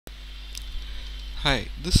Hi,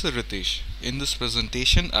 this is Ritesh. In this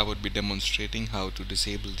presentation, I would be demonstrating how to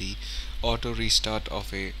disable the auto restart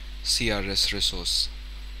of a CRS resource.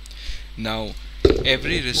 Now,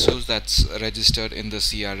 every resource that's registered in the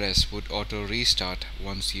CRS would auto restart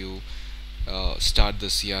once you start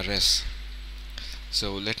the CRS.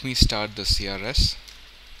 So let me start the CRS.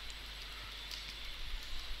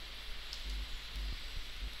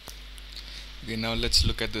 Okay, now let's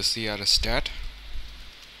look at the CRS stat.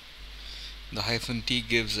 The -T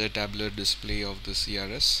gives a tabular display of the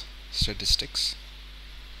CRS statistics.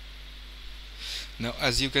 Now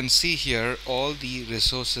as you can see here, all the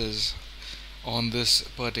resources on this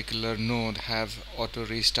particular node have auto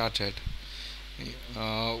restarted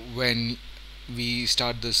when we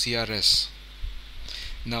start the CRS.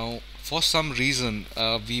 Now for some reason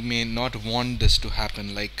we may not want this to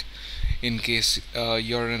happen, like in case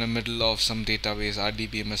you're in the middle of some database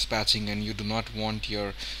RDBMS patching and you do not want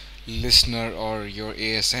your listener or your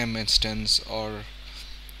ASM instance or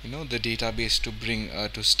the database to bring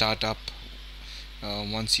to start up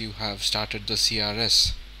once you have started the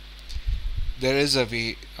CRS. There is a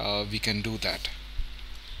way we can do that.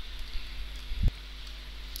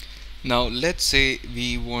 Now let's say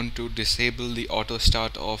we want to disable the auto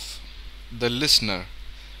start of the listener,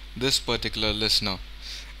 this particular listener.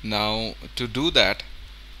 Now to do that,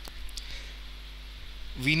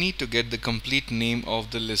 we need to get the complete name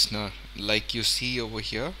of the listener. Like you see over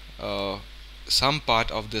here, some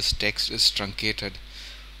part of this text is truncated.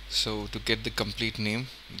 So to get the complete name,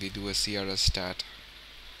 we do a CRS stat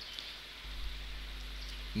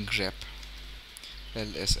grep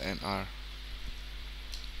lsnr.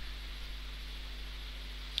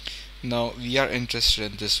 Now we are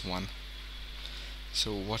interested in this one.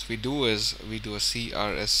 So what we do is we do a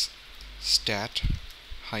CRS stat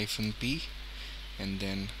 -p and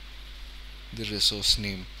then the resource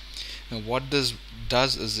name. Now what this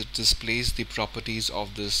does is it displays the properties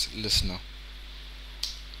of this listener.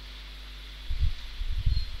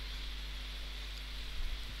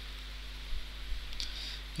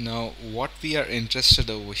 Now what we are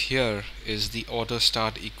interested over here is the auto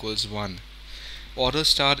start equals 1. Auto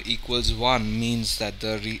start equals 1 means that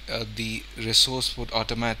the resource would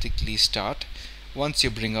automatically start once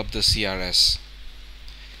you bring up the CRS.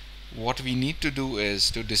 What we need to do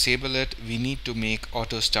is, to disable it, we need to make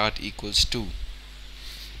auto start equals 2.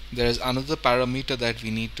 There is another parameter that we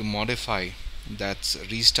need to modify, that's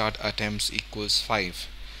restart attempts equals 5.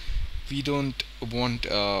 We don't want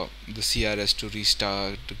the CRS to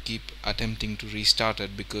restart, to keep attempting to restart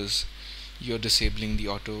it, because you're disabling the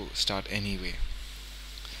auto start anyway.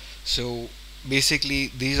 So basically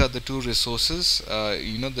these are the two resources,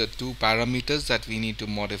 the two parameters that we need to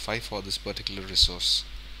modify for this particular resource.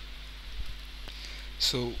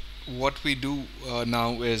 So what we do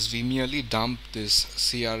now is we merely dump this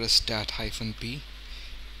CRS stat -p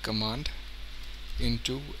command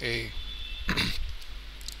into a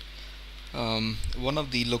one of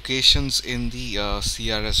the locations in the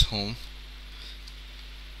CRS home.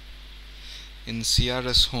 In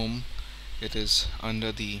CRS home, it is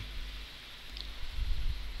under the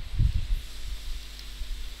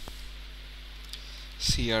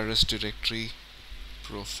CRS directory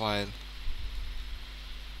profile,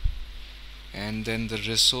 and then the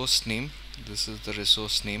resource name, this is the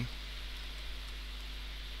resource name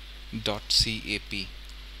 .cap.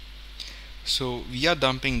 So we are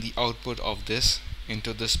dumping the output of this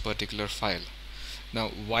into this particular file. Now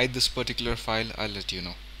why this particular file, I'll let you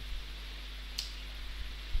know.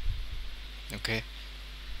 Okay,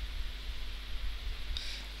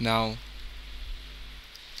 now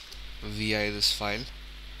vi this file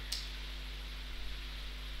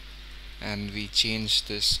and we change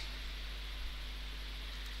this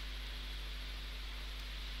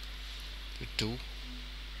to 2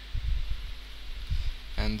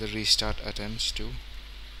 and the restart attempts to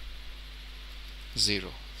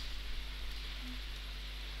 0.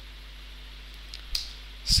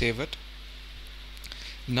 Save it.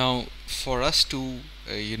 Now for us to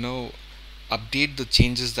update the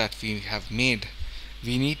changes that we have made,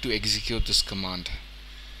 we need to execute this command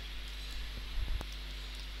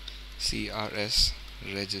CRS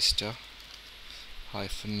register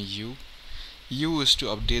 -u. U is to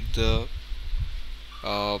update the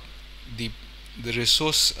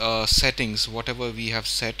resource settings, whatever we have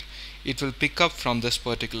set. It will pick up from this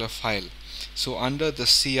particular file. So under the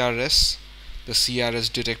CRS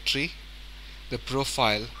directory, the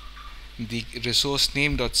profile, the resource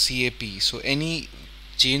name.cap, so any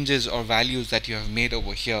changes or values that you have made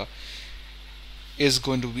over here is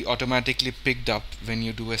going to be automatically picked up when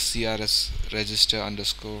you do a CRS register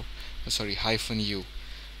 -u.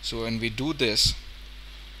 So when we do this,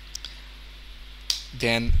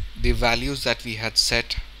 then the values that we had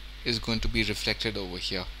set is going to be reflected over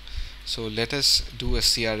here. So let us do a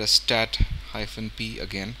CRS stat -p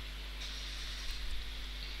again,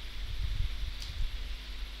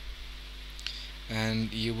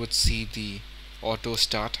 and you would see the auto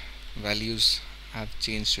start values have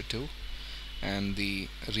changed to 2 and the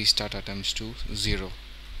restart attempts to 0.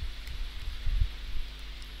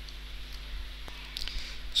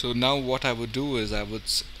 So now what I would do is I would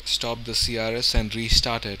stop the CRS and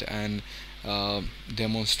restart it, and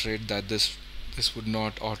demonstrate that this would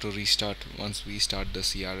not auto restart once we start the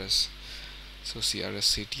CRS. So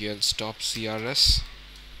CRS-CTL stop CRS.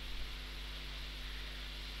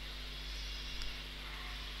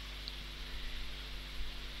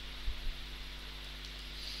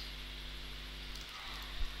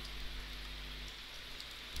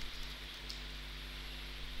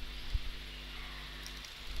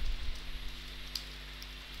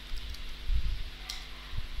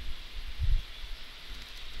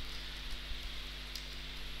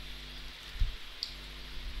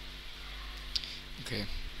 Okay,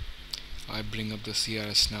 I bring up the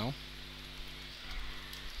CRS now.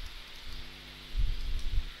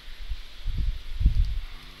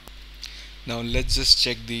 Now let's just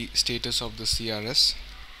check the status of the CRS.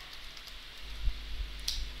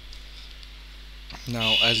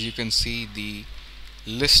 Now as you can see, the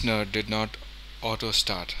listener did not auto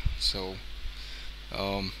start, so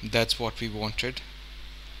that's what we wanted.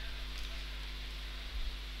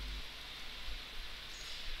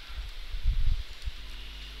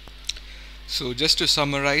 So just to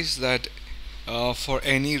summarize that, for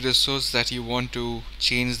any resource that you want to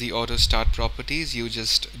change the auto start properties, you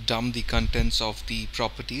just dump the contents of the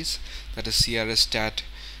properties, that is CRS stat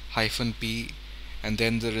 -p, and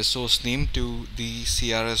then the resource name to the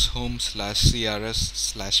CRS home /CRS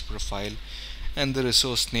 /profile and the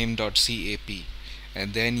resource name .cap,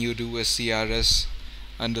 and then you do a CRS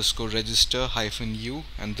underscore register -u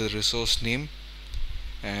and the resource name,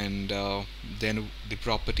 and then the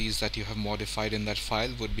properties that you have modified in that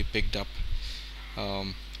file would be picked up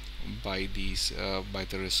um, by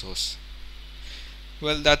the resource.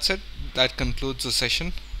 Well, that's it. That concludes the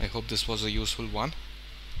session. I hope this was a useful one.